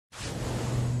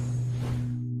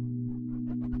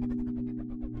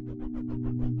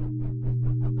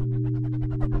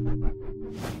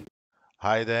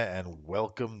Hi there, and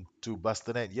welcome to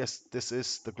Busternet. Yes, this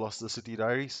is the Gloucester City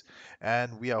Diaries,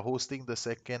 and we are hosting the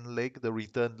second leg, the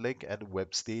return leg at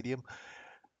Webb Stadium.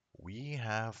 We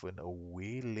have an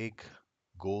away leg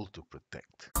goal to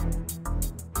protect.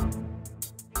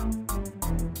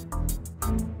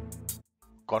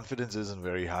 Confidence isn't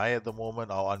very high at the moment.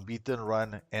 Our unbeaten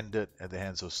run ended at the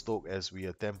hands of Stoke as we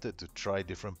attempted to try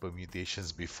different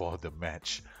permutations before the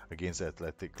match against the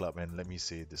Athletic Club. And let me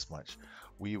say this much: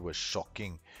 we were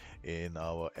shocking in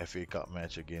our FA Cup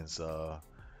match against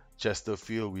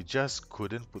Chesterfield. We just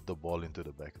couldn't put the ball into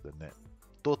the back of the net.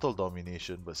 Total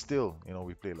domination, but still,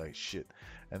 we played like shit.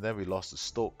 And then we lost to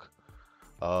Stoke.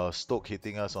 Stoke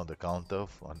hitting us on the counter.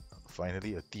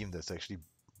 Finally, a team that's actually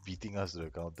beating us to the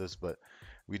counters, but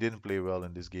we didn't play well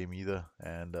in this game either.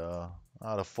 And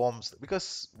out of forms,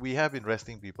 because we have been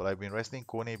resting people. I've been resting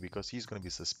Kone because he's going to be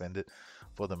suspended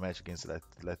for the match against the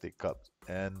Athletic Cup.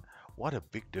 And what a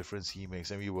big difference he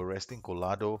makes. And we were resting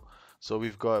Colado. So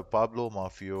we've got Pablo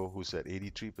Mafio, who's at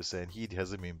 83%. He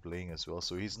hasn't been playing as well,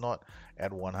 so he's not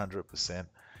at 100%.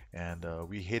 And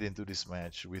we head into this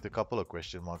match with a couple of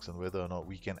question marks on whether or not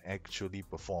we can actually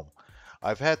perform.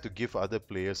 I've had to give other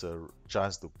players a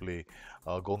chance to play.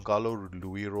 Goncalo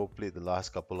Luiro played the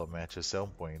last couple of matches,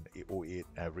 7.08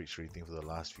 average rating for the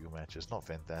last few matches. Not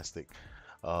fantastic.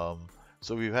 Um,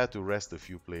 so we've had to rest a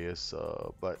few players.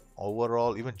 But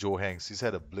overall, even Joe Hanks, he's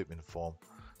had a blip in form.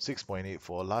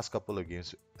 6.84 last couple of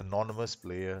games. Anonymous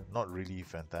player, not really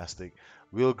fantastic.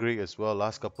 Will Grigg as well,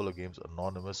 last couple of games,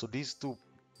 anonymous. So these two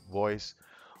boys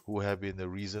who have been the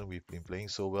reason we've been playing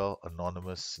so well,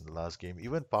 anonymous in the last game.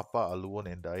 Even Papa, Aluon,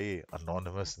 and Dae,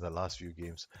 anonymous in the last few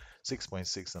games.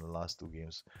 6.6 in the last two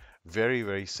games. Very,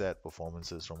 very sad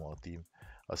performances from our team.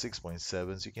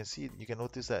 6.7s. You can see, you can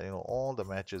notice that all the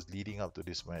matches leading up to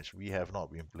this match, we have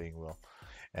not been playing well.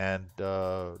 And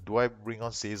do I bring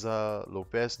on Cesar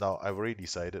Lopez? Now I've already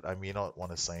decided I may not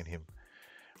want to sign him.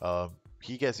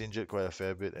 He gets injured quite a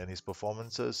fair bit, and his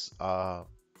performances are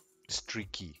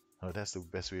streaky. That's the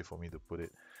best way for me to put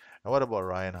it. And what about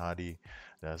Ryan Hardy?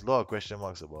 There's a lot of question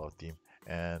marks about our team.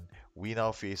 And we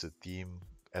now face a team,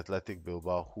 Athletic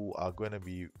Bilbao, who are going to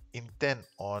be intent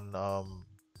on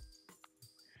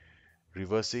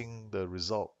reversing the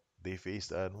result they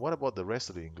faced. And what about the rest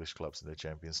of the English clubs in the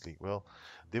Champions League? Well,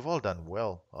 they've all done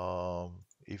well.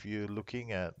 If you're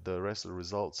looking at the rest of the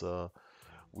results,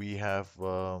 we have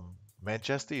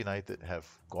Manchester United have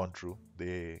gone through.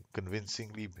 They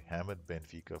convincingly hammered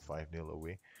Benfica 5-0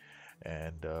 away.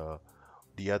 And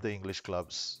the other English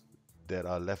clubs that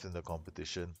are left in the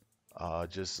competition are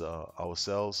just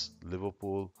ourselves,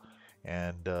 Liverpool,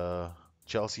 and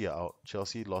Chelsea are out.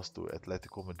 Chelsea lost to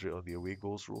Atletico Madrid on the away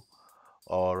goals rule,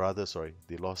 or rather, sorry,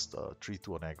 they lost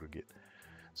 3-2 on aggregate.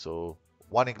 So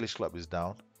one English club is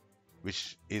down,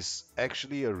 which is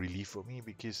actually a relief for me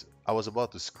because I was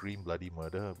about to scream bloody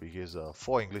murder because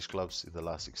four English clubs in the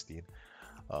last 16.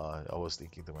 I was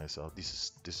thinking to myself,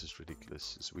 this is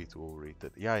ridiculous. It's way too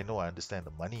overrated. Yeah, I know. I understand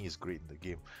the money is great in the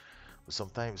game, but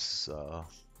sometimes,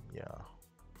 yeah,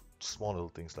 small little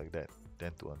things like that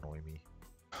tend to annoy me.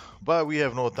 But we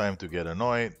have no time to get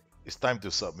annoyed. It's time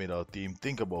to submit our team.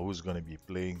 Think about who's going to be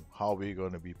playing, how we're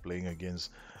going to be playing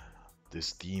against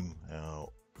this team.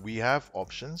 We have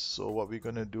options, so what we're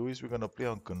gonna do is we're gonna play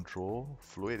on control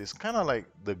fluid. It's kind of like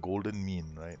the golden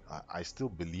mean, right? I still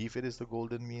believe it is the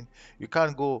golden mean. You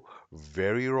can't go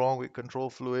very wrong with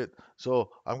control fluid, so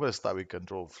I'm gonna start with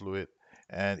control fluid,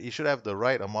 and it should have the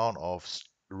right amount of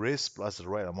risk plus the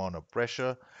right amount of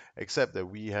pressure, except that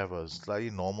we have a slightly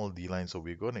normal D line, so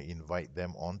we're gonna invite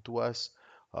them onto us.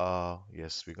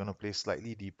 Yes, we're gonna play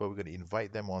slightly deeper. We're gonna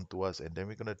invite them onto us, and then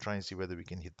we're gonna try and see whether we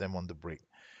can hit them on the break.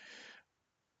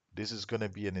 This is going to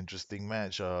be an interesting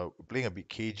match. Playing a bit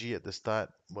cagey at the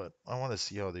start, but I want to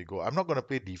see how they go. I'm not going to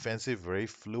play defensive very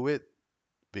fluid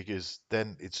because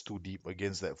then it's too deep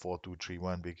against that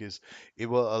 4-2-3-1 because it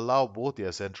will allow both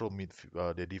their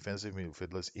defensive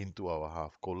midfielders into our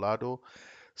half. Colado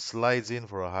slides in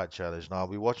for a hard challenge. Now I'll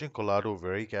be watching Colado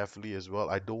very carefully as well.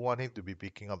 I don't want him to be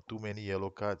picking up too many yellow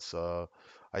cards. I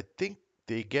think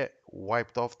they get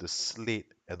wiped off the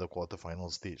slate at the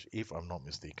quarterfinal stage, if I'm not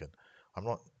mistaken. I'm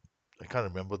not I can't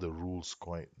remember the rules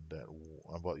quite that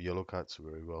about yellow cards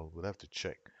very well. We'll have to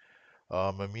check.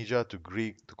 Mamija to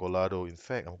Greek to Colado. In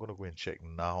fact, I'm gonna go and check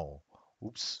now.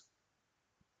 Oops,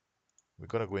 we're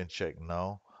gonna go and check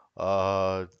now.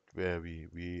 Where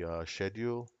we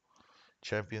schedule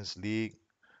Champions League.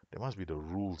 There must be the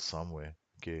rules somewhere.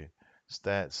 Okay,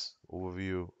 stats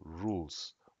overview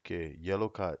rules. Okay, yellow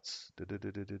cards.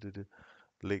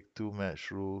 League 2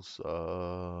 match rules.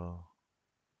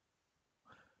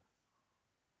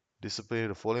 Discipline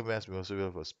the following match. We also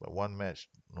have one match.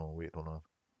 No, wait, hold on.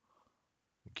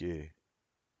 Okay,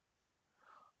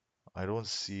 I don't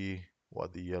see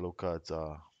what the yellow cards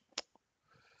are.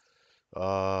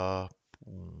 Uh,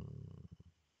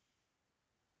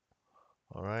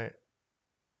 all right,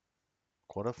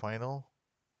 quarterfinal.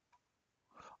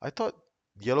 I thought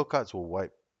yellow cards were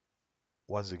wiped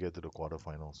once they get to the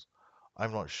quarterfinals.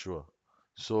 I'm not sure.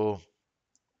 So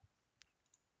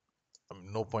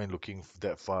no point looking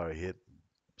that far ahead.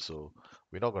 So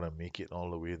we're not gonna make it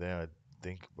all the way there, I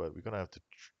think. But we're gonna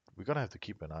have to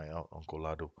keep an eye out on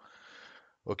Colado.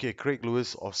 Okay, Craig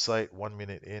Lewis offside 1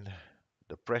 minute in.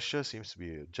 The pressure seems to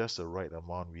be just the right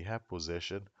amount. We have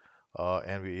possession,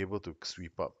 and we're able to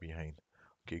sweep up behind.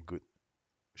 Okay, good.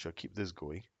 Shall keep this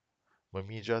going.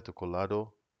 Mamija to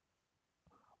Colado.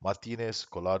 Martinez,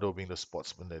 Colado being the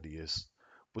sportsman that he is,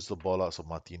 puts the ball out so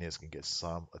Martinez can get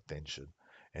some attention.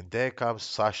 And there comes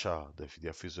Sasha,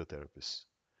 their physiotherapist.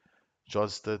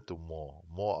 Johnston to Moore.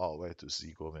 Moore out wide to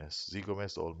Z Gomez. Z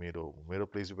Gomez to Olmedo. Olmedo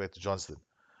plays it back to Johnston.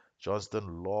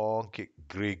 Johnston long kick.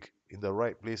 Grigg in the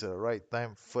right place at the right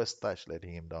time. First touch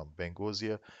letting him down.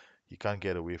 Bengozia, he can't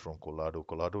get away from Colado.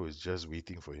 Colado is just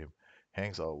waiting for him.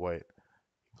 Hangs out wide.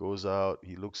 Goes out.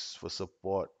 He looks for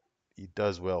support. He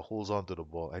does well. Holds on to the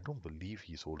ball. I don't believe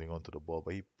he's holding on to the ball,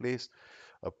 but he plays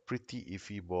a pretty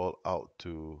iffy ball out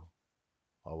to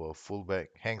our fullback.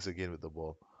 Hangs again with the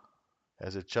ball.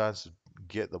 Has a chance to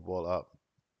get the ball up.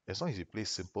 As long as he plays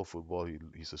simple football,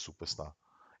 he's a superstar.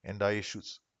 And Dyer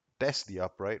shoots, tests the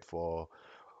upright for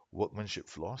workmanship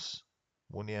flaws.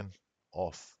 Munian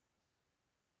off.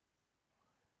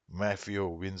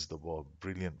 Mafio wins the ball.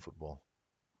 Brilliant football.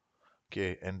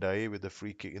 Okay, Ndaye with the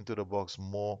free kick into the box.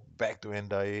 More back to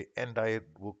Ndaye. Ndaye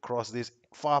will cross this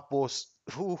far post.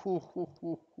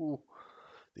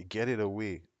 They get it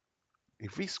away.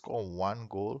 If we score one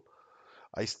goal,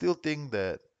 I still think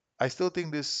that I still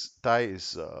think this tie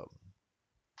is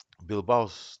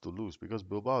Bilbao's to lose because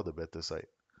Bilbao are the better side.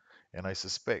 And I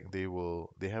suspect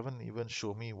they haven't even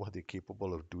shown me what they're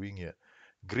capable of doing yet.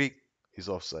 Greek is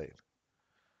offside.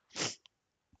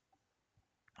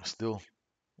 Still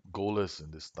goalless in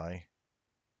this tie.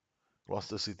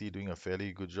 Gloucester City doing a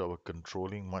fairly good job of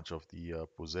controlling much of the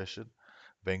possession.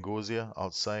 Bengozia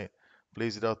outside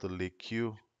plays it out to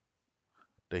Leque.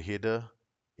 The header,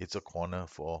 it's a corner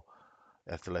for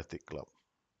Athletic Club.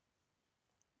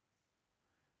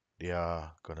 They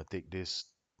are gonna take this.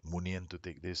 Munian to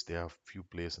take this. They have few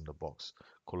players in the box.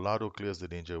 Colado clears the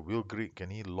danger. Will Greek, can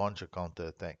he launch a counter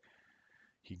attack?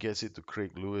 He gets it to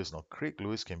Craig Lewis. Now, Craig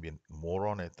Lewis can be a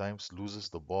moron at times, loses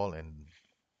the ball and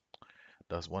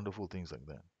does wonderful things like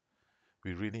that.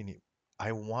 We really need.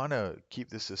 I want to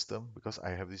keep this system because I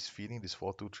have this feeling this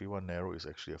 4-2-3-1 narrow is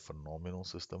actually a phenomenal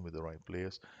system with the right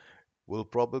players. Will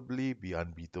probably be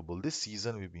unbeatable. This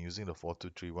season, we've been using the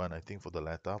 4-2-3-1, I think, for the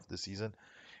latter half of the season.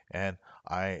 And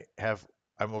I have,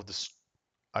 I'm of the,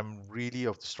 I'm really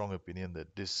of the strong opinion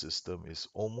that this system is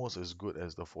almost as good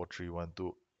as the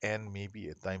 4-3-1-2 and maybe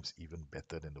at times even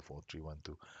better than the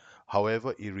 4-3-1-2.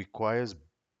 However, it requires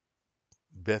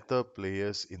better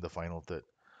players in the final third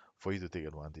for you to take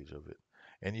advantage of it.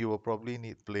 And you will probably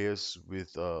need players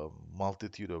with a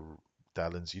multitude of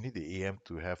talents. You need the AM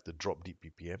to have the drop deep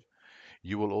PPM.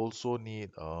 You will also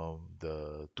need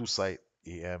the two side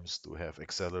AMs to have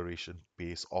acceleration,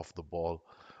 pace off the ball,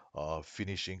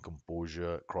 finishing,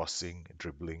 composure, crossing,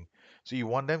 dribbling. So you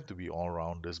want them to be all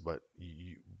rounders, but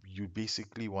you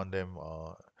basically want them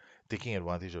taking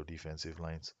advantage of defensive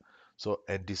lines. So,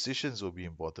 and decisions will be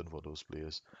important for those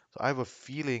players. So I have a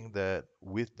feeling that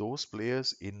with those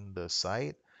players in the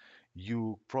side,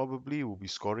 you probably will be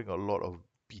scoring a lot of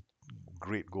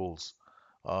great goals.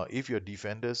 If your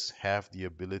defenders have the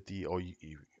ability, or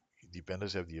if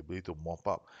defenders have the ability to mop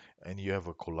up, and you have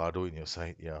a Colado in your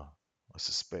side, yeah, I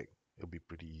suspect it'll be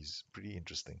pretty easy, pretty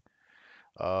interesting.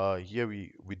 Here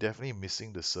we definitely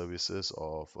missing the services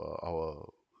of our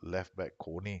left back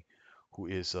Kone, who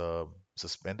is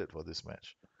suspended for this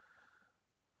match.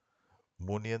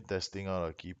 Munian testing out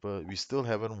our keeper. We still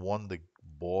haven't won the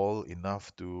ball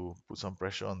enough to put some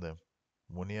pressure on them.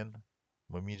 Munian,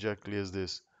 Mamija clears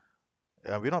this.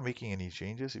 We're not making any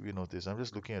changes if you notice. I'm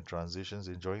just looking at transitions,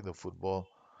 enjoying the football.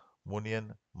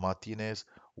 Munian, Martinez.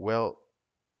 Well,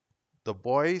 the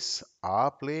boys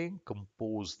are playing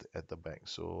composed at the back,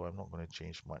 so I'm not going to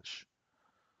change much.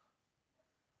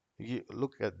 You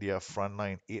look at their front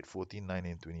line, 8, 14, 9,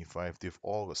 and 25. They've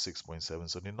all got 6.7,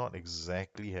 so they're not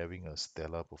exactly having a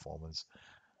stellar performance.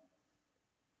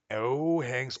 Oh,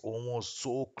 Hanks almost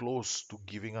so close to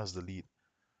giving us the lead.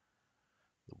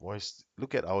 The boys,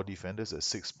 look at our defenders at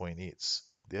 6.8s.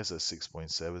 There's a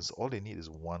 6.7. So all they need is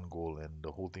one goal and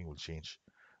the whole thing will change.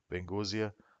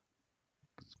 Bengozia,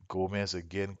 Gomez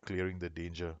again clearing the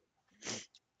danger.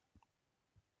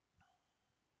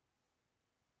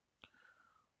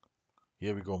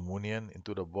 Here we go, Munian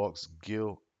into the box.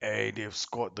 Gill. Hey, they've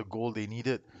scored the goal they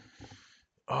needed.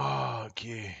 Ah,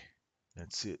 okay.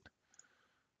 That's it.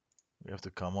 We have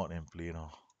to come out and play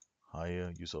now.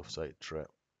 Higher use of side trap.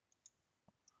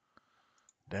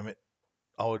 Damn it.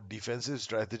 Our defensive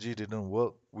strategy didn't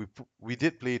work. We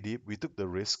did play deep. We took the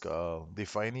risk. They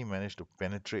finally managed to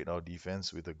penetrate our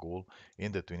defense with a goal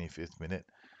in the 25th minute.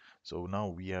 So now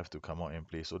we have to come out and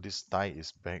play. So this tie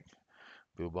is back.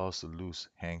 Bilbao's to lose.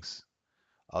 Hanks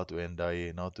out to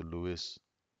Ndaye. Now to Lewis.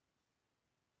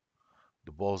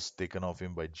 The ball's taken off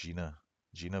him by Gina.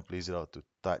 Gina plays it out to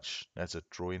Touch. That's a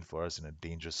throw in for us in a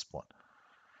dangerous spot.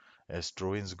 As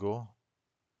throw ins go,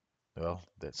 well,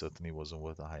 that certainly wasn't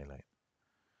worth a highlight.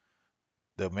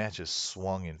 The match has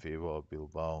swung in favor of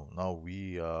Bilbao. Now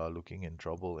we are looking in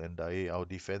trouble, and our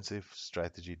defensive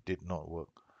strategy did not work.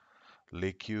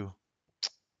 Leku,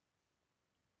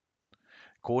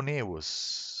 Kone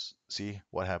was. See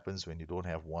what happens when you don't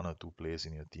have one or two players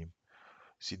in your team.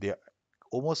 See, they're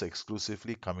almost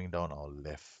exclusively coming down our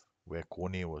left, where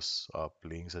Kone was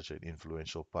playing such an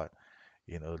influential part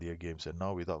in earlier games. And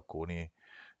now without Kone,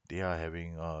 they are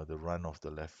having the run of the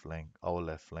left flank, our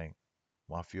left flank.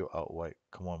 Mafio out wide.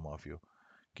 Come on, Mafio.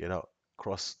 Get out.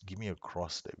 Cross. Give me a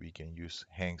cross that we can use.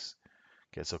 Hanks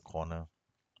gets a corner.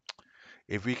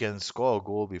 If we can score a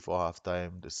goal before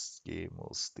halftime, this game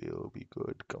will still be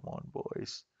good. Come on,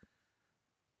 boys.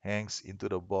 Hanks into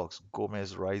the box.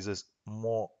 Gomez rises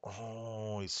more.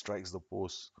 Oh, he strikes the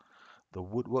post. The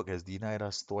woodwork has denied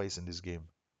us twice in this game.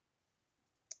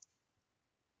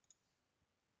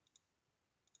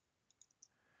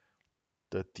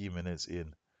 30 minutes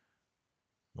in.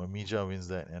 Mamija wins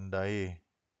that. And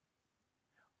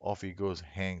off he goes.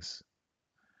 Hanks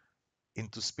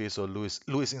into space or Lewis.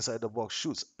 Lewis inside the box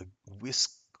shoots. A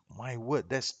whisk. My word,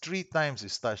 that's three times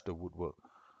he's touched the woodwork.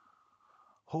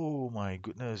 Oh my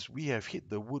goodness, we have hit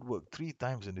the woodwork three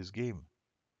times in this game.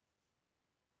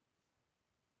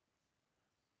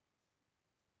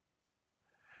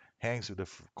 Hangs with the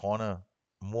corner.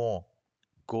 More.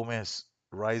 Gomez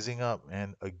rising up,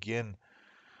 and again,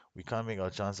 we can't make our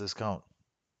chances count.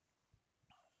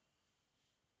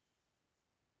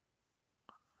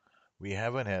 We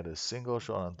haven't had a single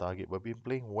shot on target, but been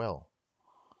playing well.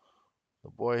 The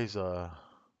boys are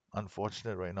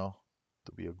unfortunate right now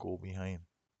to be a goal behind.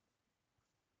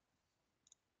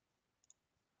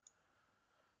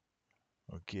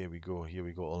 Okay, we go. Here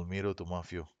we go. Olmedo to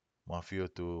Mafio. Mafio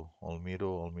to Olmedo.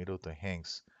 Olmedo to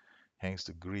Hanks. Hanks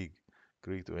to Greek.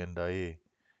 Greek to Ndaye.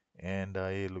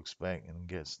 Ndaye looks back and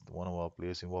gets one of our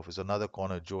players involved. It's another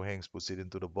corner. Joe Hanks puts it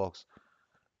into the box.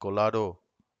 Colado.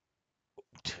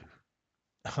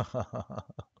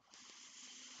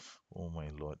 Oh my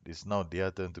lord. It's now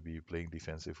their turn to be playing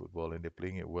defensive football, and they're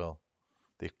playing it well.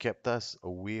 They kept us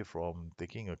away from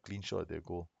taking a clean shot at their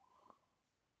goal.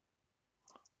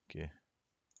 Okay,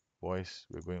 boys,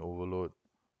 we're going overload.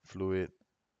 Fluid.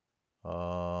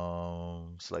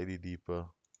 Slightly deeper.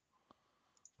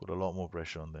 Put a lot more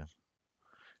pressure on them.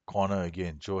 Corner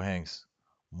again. Joe Hanks.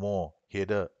 More.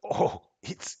 Header. Oh,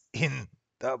 it's in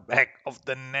the back of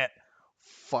the net.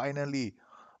 Finally,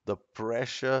 the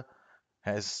pressure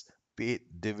has paid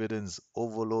dividends.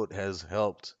 Overload has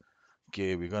helped.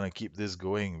 Okay, we're gonna keep this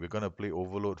going. We're gonna play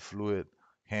overload fluid.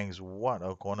 Hanks, what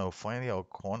a corner. Finally, our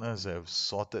corners have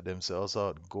sorted themselves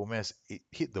out. Gomez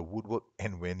hit the woodwork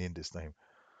and went in this time.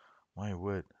 My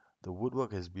word, the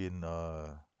woodwork has been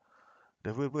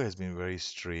very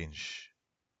strange.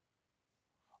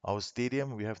 Our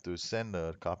stadium, we have to send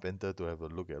a carpenter to have a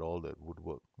look at all that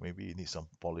woodwork. Maybe it needs some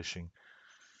polishing.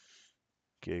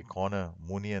 Okay, corner,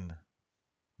 Munian,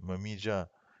 Mamija,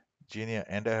 Genia,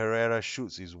 and Herrera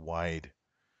shoots is wide.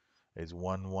 It's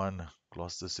 1-1.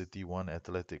 Gloucester City 1,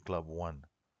 Athletic Club 1.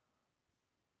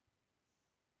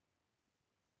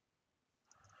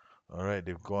 All right,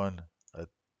 they've gone.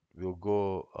 We'll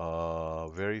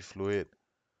go very fluid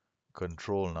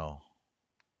control now.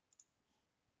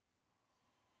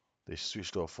 They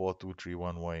switched to a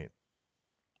 4-2-3-1 wide.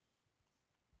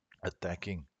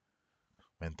 Attacking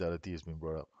mentality has been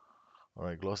brought up. All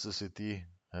right, Gloucester City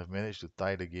have managed to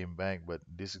tie the game back, but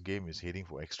this game is heading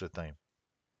for extra time.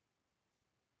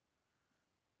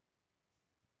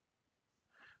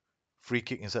 Free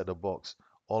kick inside the box.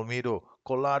 Olmedo,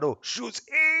 Colado shoots.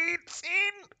 It's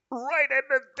in right at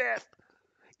the death.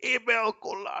 Abel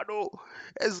Colado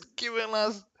has given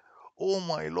us, oh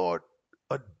my lord,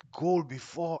 a goal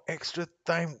before extra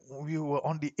time. We were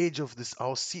on the edge of this,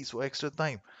 our seats for extra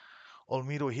time.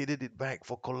 Olmedo headed it back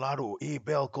for Collado.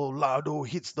 Abel Collado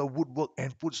hits the woodwork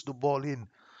and puts the ball in.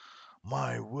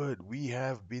 My word, we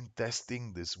have been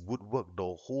testing this woodwork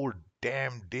the whole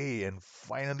damn day, and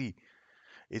finally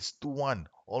it's 2-1.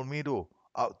 Olmedo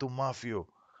out to Mafio.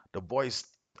 The boys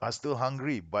are still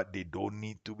hungry, but they don't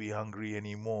need to be hungry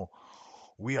anymore.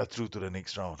 We are through to the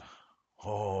next round.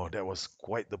 Oh, that was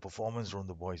quite the performance from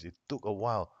the boys. It took a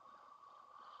while,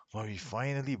 but we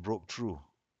finally broke through.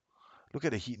 Look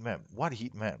at the heat map. What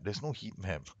heat map? There's no heat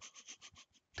map.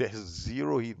 There's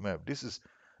zero heat map. This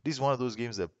is one of those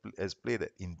games that has played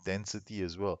at intensity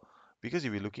as well. Because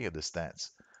if you're looking at the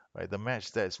stats, right, the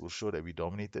match stats will show that we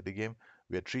dominated the game.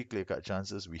 We had three clear-cut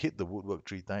chances. We hit the woodwork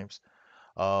three times.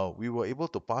 We were able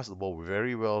to pass the ball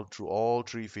very well through all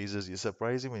three phases. It's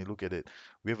surprising when you look at it.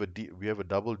 We have a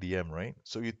double DM, right?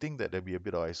 So you think that there'd be a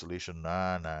bit of isolation.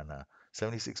 Nah, nah, nah.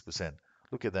 76%.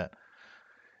 Look at that.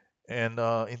 And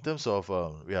in terms of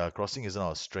yeah, crossing isn't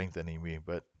our strength anyway,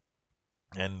 but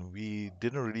and we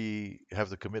didn't really have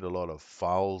to commit a lot of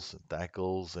fouls,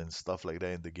 tackles, and stuff like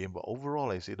that in the game. But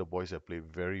overall, I say the boys have played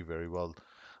very, very well.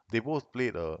 They both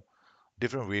played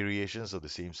different variations of the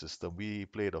same system. We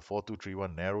played a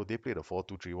 4-2-3-1 narrow. They played a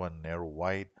 4-2-3-1 narrow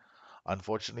wide.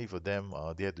 Unfortunately for them,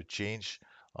 they had to change.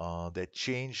 That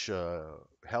change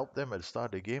helped them at the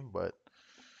start of the game, but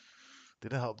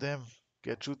didn't help them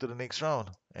get through to the next round.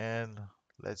 And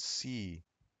let's see.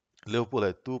 Liverpool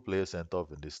had two players sent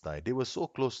off in this tie. They were so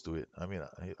close to it. I mean,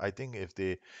 I think if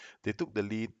they took the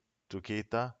lead to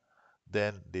Keita,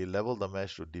 then they leveled the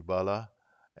match to Dybala,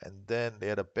 and then they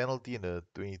had a penalty in the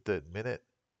 23rd minute.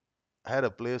 Had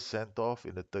a player sent off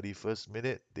in the 31st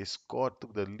minute. They scored,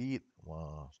 took the lead.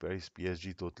 Wow, Paris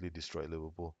PSG totally destroyed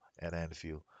Liverpool at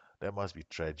Anfield. That must be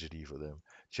tragedy for them.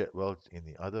 Well,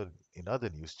 in other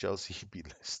news, Chelsea beat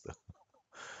Leicester.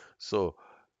 So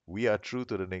we are through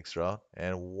to the next round.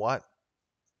 And what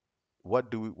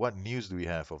news do we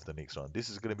have of the next round? This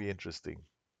is going to be interesting.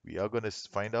 We are going to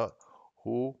find out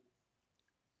who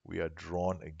we are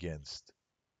drawn against.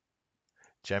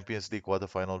 Champions League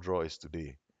quarterfinal draw is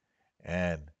today,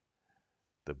 and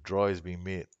the draw is being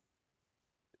made.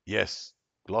 Yes,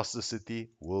 Gloucester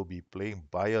City will be playing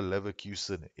Bayer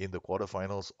Leverkusen in the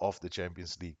quarterfinals of the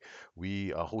Champions League.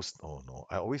 We are host. Oh no,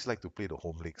 I always like to play the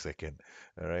home leg second.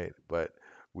 All right, but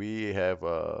we have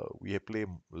played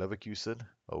Leverkusen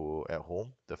at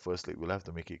home. The first leg we'll have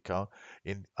to make it count.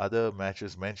 In other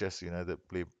matches, Manchester United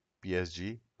play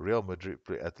PSG, Real Madrid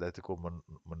play Atletico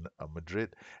Madrid,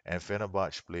 and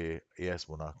Fenerbahce play AS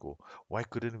Monaco. Why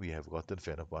couldn't we have gotten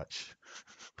Fenerbahce?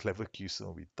 Leverkusen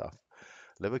will be tough.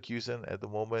 Leverkusen at the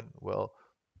moment, well,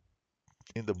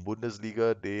 in the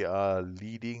Bundesliga, they are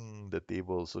leading the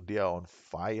table. So they are on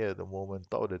fire at the moment,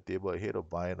 top of the table, ahead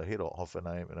of Bayern, ahead of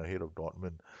Hoffenheim, and ahead of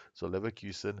Dortmund. So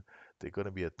Leverkusen, they're going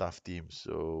to be a tough team.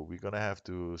 So we're going to have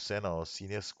to send our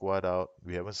senior squad out.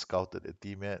 We haven't scouted the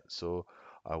team yet. So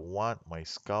I want my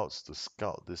scouts to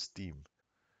scout this team.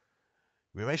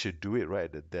 We might should do it right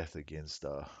at the death against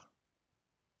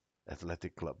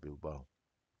Athletic Club Bilbao.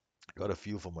 Got a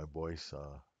feel for my boys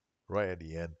right at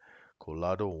the end.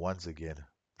 Colado once again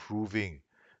proving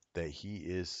that he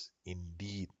is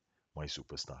indeed my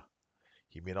superstar.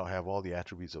 He may not have all the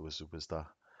attributes of a superstar,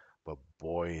 but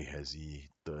boy has he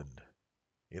turned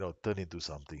into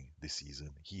something this season.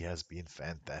 He has been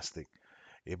fantastic.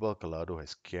 Abel Colado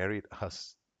has carried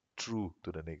us through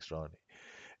to the next round.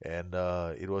 And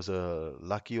it was a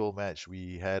lucky old match.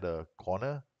 We had a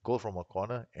goal from a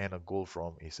corner, and a goal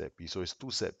from a set piece. So it's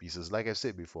two set pieces. Like I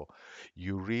said before,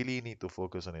 you really need to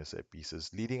focus on your set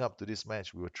pieces. Leading up to this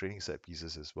match, we were training set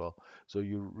pieces as well. So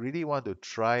you really want to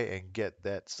try and get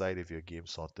that side of your game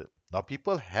sorted. Now,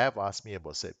 people have asked me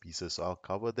about set pieces, so I'll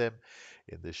cover them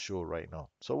in this show right now.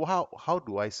 So how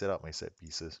do I set up my set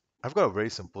pieces? I've got a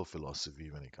very simple philosophy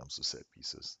when it comes to set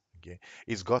pieces. Okay,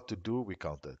 it's got to do with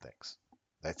counterattacks.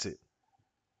 That's it.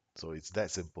 So it's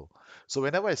that simple. So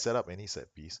whenever I set up any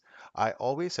set piece, I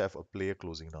always have a player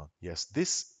closing down. Yes,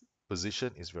 this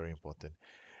position is very important.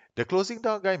 The closing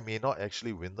down guy may not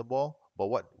actually win the ball, but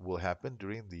what will happen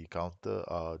during the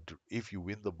counter, if you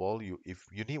win the ball, if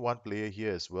you need one player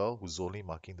here as well who's only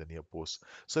marking the near post.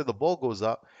 So if the ball goes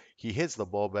up, he hits the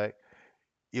ball back,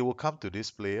 it will come to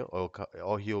this player,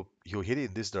 or he'll hit it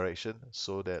in this direction,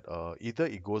 so that either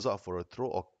it goes out for a throw,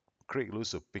 or Craig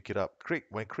Lewis will pick it up.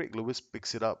 When Craig Lewis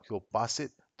picks it up, he'll pass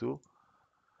it to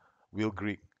Will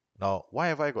Grigg. Now, why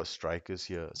have I got strikers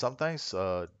here? Sometimes,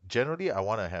 generally, I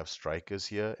want to have strikers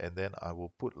here, and then I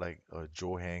will put like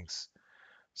Joe Hanks.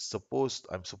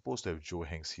 I'm supposed to have Joe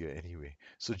Hanks here anyway.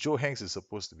 So Joe Hanks is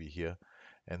supposed to be here.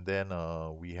 and then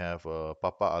we have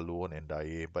Papa Alon and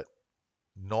Daye. But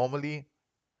normally,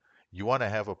 you want to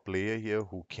have a player here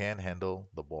who can handle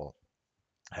the ball,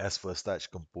 has first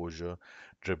touch, composure,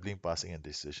 dribbling, passing, and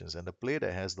decisions. And the player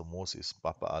that has the most is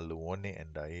Papa Aluone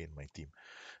and Daye in my team.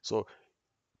 So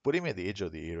put him at the edge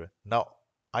of the area. Now,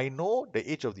 I know the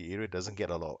edge of the area doesn't get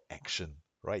a lot of action,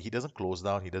 right? He doesn't close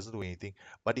down, he doesn't do anything,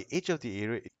 but the edge of the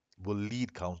area will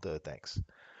lead counter attacks.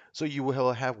 So you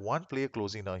will have one player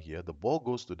closing down here. The ball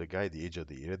goes to the guy at the edge of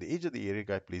the area. The edge of the area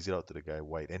guy plays it out to the guy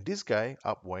wide. And this guy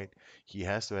up wide, he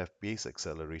has to have pace,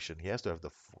 acceleration. He has to have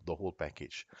the whole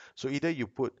package. So either you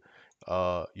put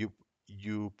uh you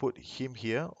you put him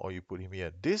here or you put him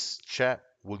here. This chap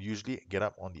will usually get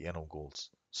up on the end of goals.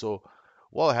 So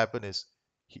what will happen is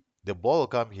the ball will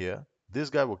come here. This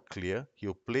guy will clear.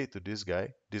 He'll play it to this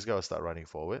guy. This guy will start running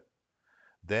forward.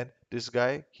 Then this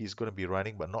guy, he's going to be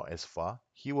running but not as far.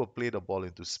 He will play the ball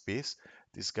into space.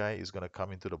 This guy is going to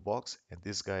come into the box, and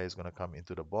this guy is going to come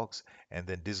into the box, and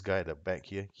then this guy at the back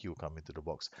here, he will come into the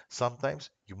box.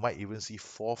 Sometimes you might even see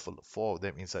four of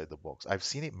them inside the box. I've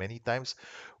seen it many times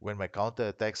when my counter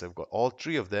attacks, I've got all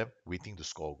three of them waiting to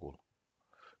score a goal.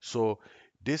 So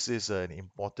this is an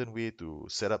important way to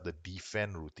set up the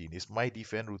defend routine. It's my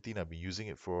defend routine. I've been using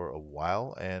it for a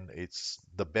while, and it's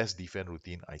the best defend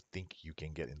routine I think you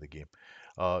can get in the game.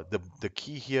 The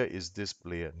key here is this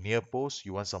player near post.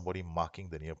 You want somebody marking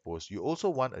the near post. You also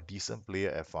want a decent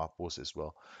player at far post as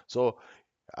well. So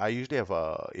I usually have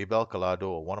Abel Calado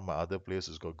or one of my other players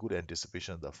who's got good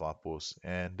anticipation at the far post,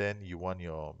 and then you want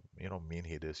your main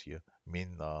headers here,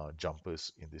 main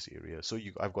jumpers in this area. So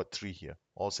I've got three here,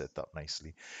 all set up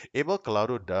nicely. Abel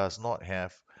Calado does not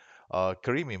have.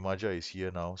 Karim Imaja is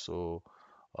here now, so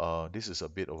this is a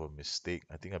bit of a mistake.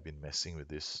 I think I've been messing with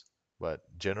this, but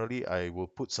generally I will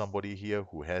put somebody here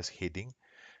who has heading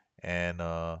and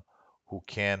who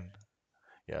can,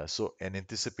 yeah, so an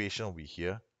anticipation will be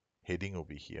here, heading will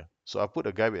be here. So I'll put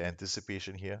a guy with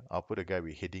anticipation here. I'll put a guy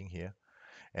with heading here.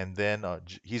 And then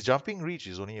his jumping reach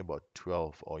is only about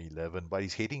 12 or 11, but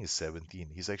his heading is 17.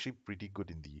 He's actually pretty good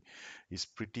in the, he's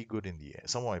pretty good in the air.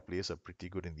 Some of my players are pretty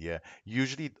good in the air.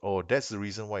 Usually, oh, that's the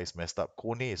reason why it's messed up.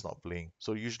 Kone is not playing.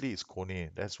 So usually it's Kone.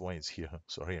 That's why it's here.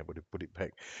 Sorry, I'm going to put it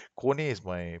back. Kone is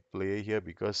my player here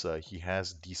because he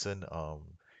has decent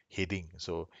heading.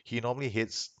 So he normally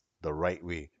hits the right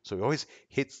way. So he always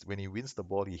hits, when he wins the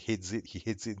ball, he hits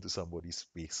it into somebody's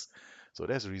face. So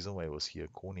that's the reason why it was here.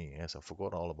 Coney, yes, I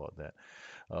forgot all about that.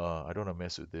 I don't want to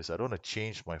mess with this. I don't want to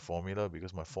change my formula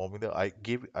because my formula,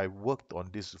 I worked on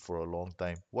this for a long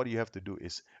time. What you have to do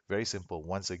is very simple.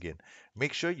 Once again,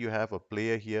 make sure you have a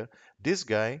player here. This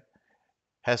guy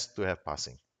has to have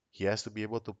passing. He has to be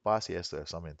able to pass. He has to have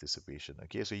some anticipation.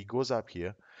 Okay, so he goes up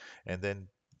here, and then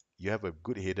you have a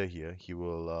good header here. He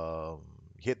will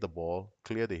hit the ball,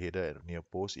 clear the header at near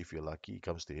post. If you're lucky, it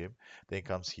comes to him. Then it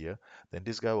comes here. Then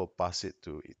this guy will pass it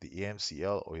to the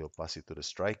AMCL or he'll pass it to the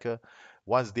striker.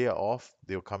 Once they are off,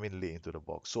 they'll come in late into the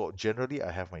box. So generally,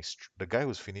 I have the guy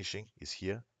who's finishing is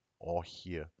here or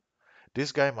here.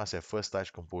 This guy must have first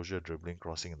touch, composure, dribbling,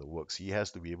 crossing in the works. He has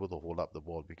to be able to hold up the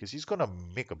ball because he's going to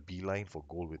make a beeline for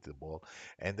goal with the ball.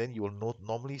 And then you will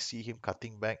normally see him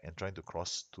cutting back and trying to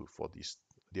cross for this.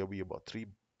 There'll be about three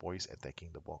boys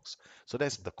attacking the box. So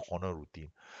that's the corner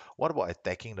routine. What about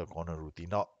attacking the corner routine?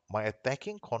 Now, my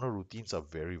attacking corner routines are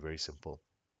very, very simple.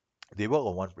 They work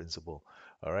on one principle,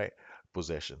 all right,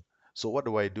 possession. So what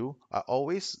do I do? I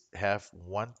always have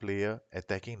one player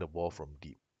attacking the ball from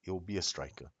deep. It will be a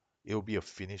striker. It will be a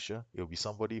finisher. It will be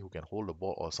somebody who can hold the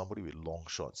ball or somebody with long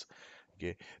shots.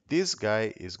 Okay, this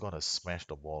guy is gonna smash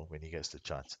the ball when he gets the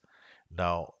chance.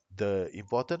 Now, the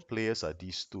important players are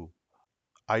these two.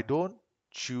 I don't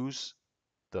choose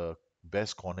the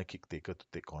best corner kick taker to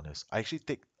take corners. I actually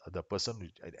take the person,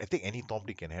 I take any Tom,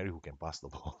 Dick, and Harry who can pass the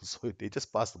ball. So they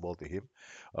just pass the ball to him.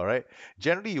 All right.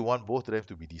 Generally, you want both of them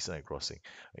to be decent at crossing.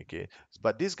 Okay.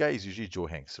 But this guy is usually Joe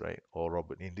Hanks, right? Or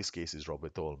Robert. In this case, is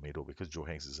Roberto Olmedo because Joe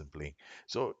Hanks isn't playing.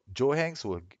 So Joe Hanks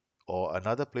will. Or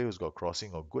another player who's got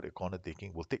crossing or good at corner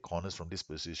taking will take corners from this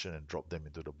position and drop them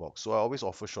into the box. So I always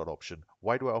offer short option.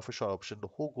 Why do I offer short option? The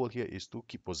whole goal here is to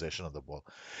keep possession of the ball.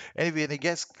 And when it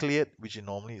gets cleared, which it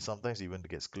normally sometimes even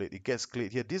gets cleared, it gets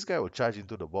cleared here. This guy will charge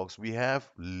into the box. We have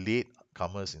late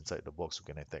comers inside the box who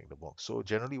can attack the box. So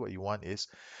generally, what you want is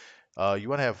you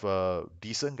want to have a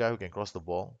decent guy who can cross the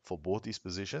ball for both these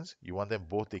positions. You want them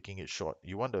both taking it short.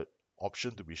 You want the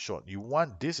option to be short. You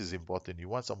want, this is important, you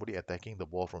want somebody attacking the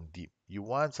ball from deep. You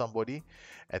want somebody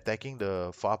attacking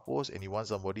the far post, and you want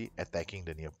somebody attacking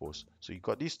the near post. So you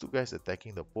got these two guys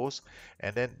attacking the post,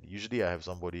 and then usually I have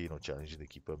somebody, challenging the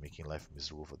keeper, making life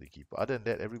miserable for the keeper. Other than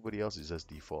that, everybody else is just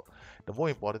default. The more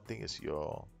important thing is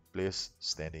your players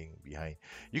standing behind.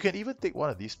 You can even take one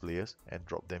of these players and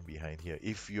drop them behind here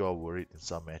if you are worried in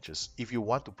some matches. If you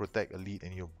want to protect a lead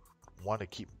and you want to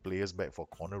keep players back for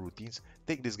corner routines,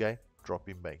 take this guy, drop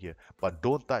him back here. But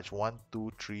don't touch 1,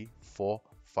 2, 3, 4,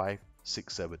 5,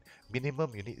 6, 7.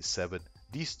 Minimum you need is 7.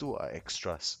 These two are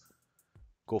extras.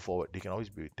 Go forward. They can always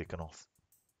be taken off.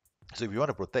 So if you want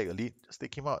to protect a lead, just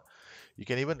take him out. You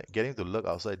can even get him to lurk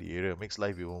outside the area. It makes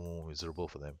life even more miserable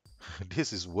for them.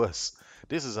 This is worse.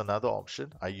 This is another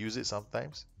option. I use it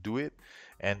sometimes. Do it,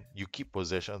 and you keep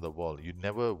possession of the ball. You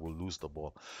never will lose the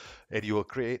ball, and you will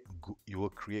create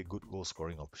good goal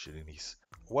scoring opportunities.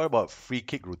 What about free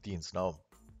kick routines? Now,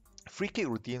 free kick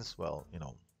routines, well,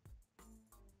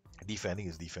 defending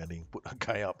is defending. Put a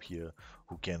guy up here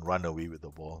who can run away with the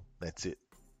ball. That's it.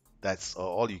 That's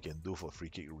all you can do for free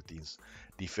kick routines.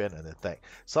 Defend and attack.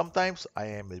 Sometimes I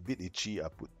am a bit itchy, I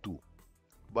put 2.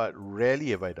 But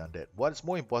rarely have I done that. What's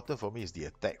more important for me is the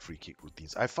attack free kick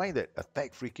routines. I find that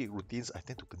attack free kick routines, I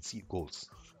tend to concede goals.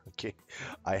 Okay,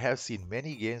 I have seen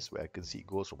many games where I concede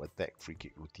goals from attack free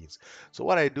kick routines. So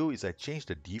what I do is I change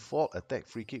the default attack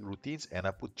free kick routines and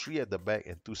I put 3 at the back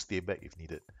and 2 stay back if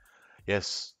needed.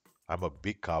 Yes, I'm a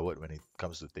big coward when it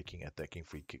comes to taking attacking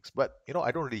free kicks. But,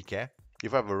 I don't really care.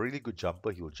 If I have a really good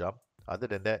jumper, he will jump. Other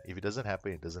than that, if it doesn't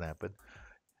happen, it doesn't happen.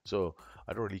 So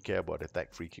I don't really care about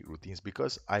attack free kick routines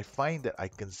because I find that I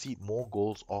concede more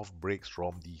goals off breaks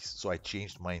from these. So I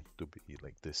changed mine to be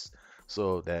like this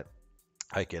so that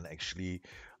I can actually,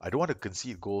 I don't want to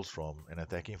concede goals from an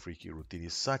attacking free kick routine.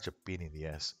 It's such a pain in the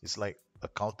ass. It's like a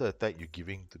counter attack you're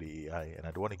giving to the AI, and I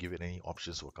don't want to give it any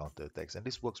options for counter attacks. And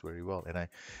this works very well. And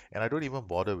I don't even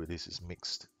bother with this. It's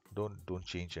mixed. Don't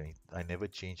change any. I never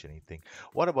change anything.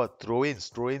 What about throw-ins?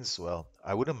 Throw-ins, well,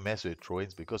 I wouldn't mess with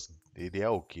throw-ins because they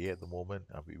are okay at the moment.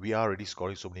 We are already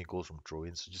scoring so many goals from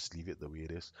throw-ins, so just leave it the way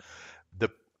it is. The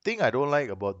thing I don't like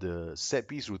about the set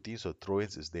piece routines or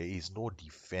throw-ins is there is no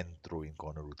defend throw-in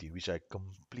corner routine, which I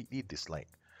completely dislike.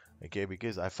 Okay,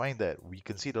 because I find that we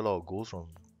concede a lot of goals from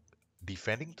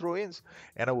defending throw-ins,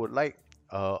 and I would like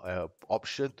a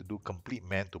option to do complete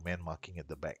man-to-man marking at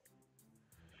the back.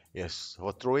 Yes,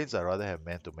 for throw-ins, I rather have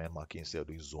man-to-man marking instead of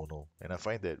doing zonal, and I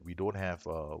find that we don't have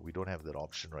that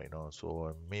option right now. So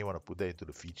I may want to put that into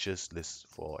the features list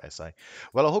for SI.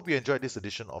 Well, I hope you enjoyed this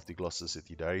edition of the Gloucester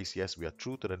City Diaries. Yes, we are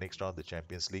through to the next round of the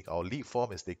Champions League. Our league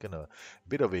form has taken a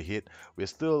bit of a hit. We're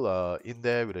still in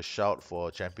there with a shout for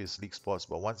Champions League spots,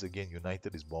 but once again,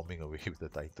 United is bombing away with the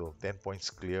title. 10 points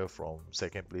clear from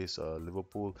second place,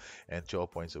 Liverpool, and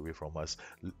 12 points away from us.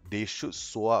 They should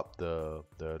sew up the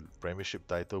Premiership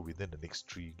title within the next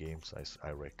 3 games, I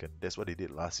reckon. That's what they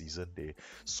did last season. They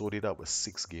sewed it up with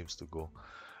 6 games to go.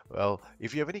 Well,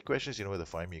 if you have any questions, you know where to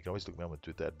find me. You can always look me up on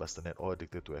Twitter at BusterNet or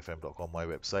addicted2fm.com, my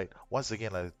website. Once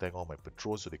again, I'd like to thank all my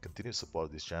patrons for the continued support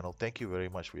of this channel. Thank you very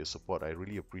much for your support. I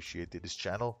really appreciate it. This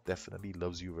channel definitely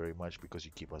loves you very much because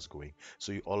you keep us going.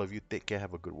 So all of you, take care.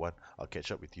 Have a good one. I'll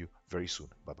catch up with you very soon.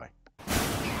 Bye-bye.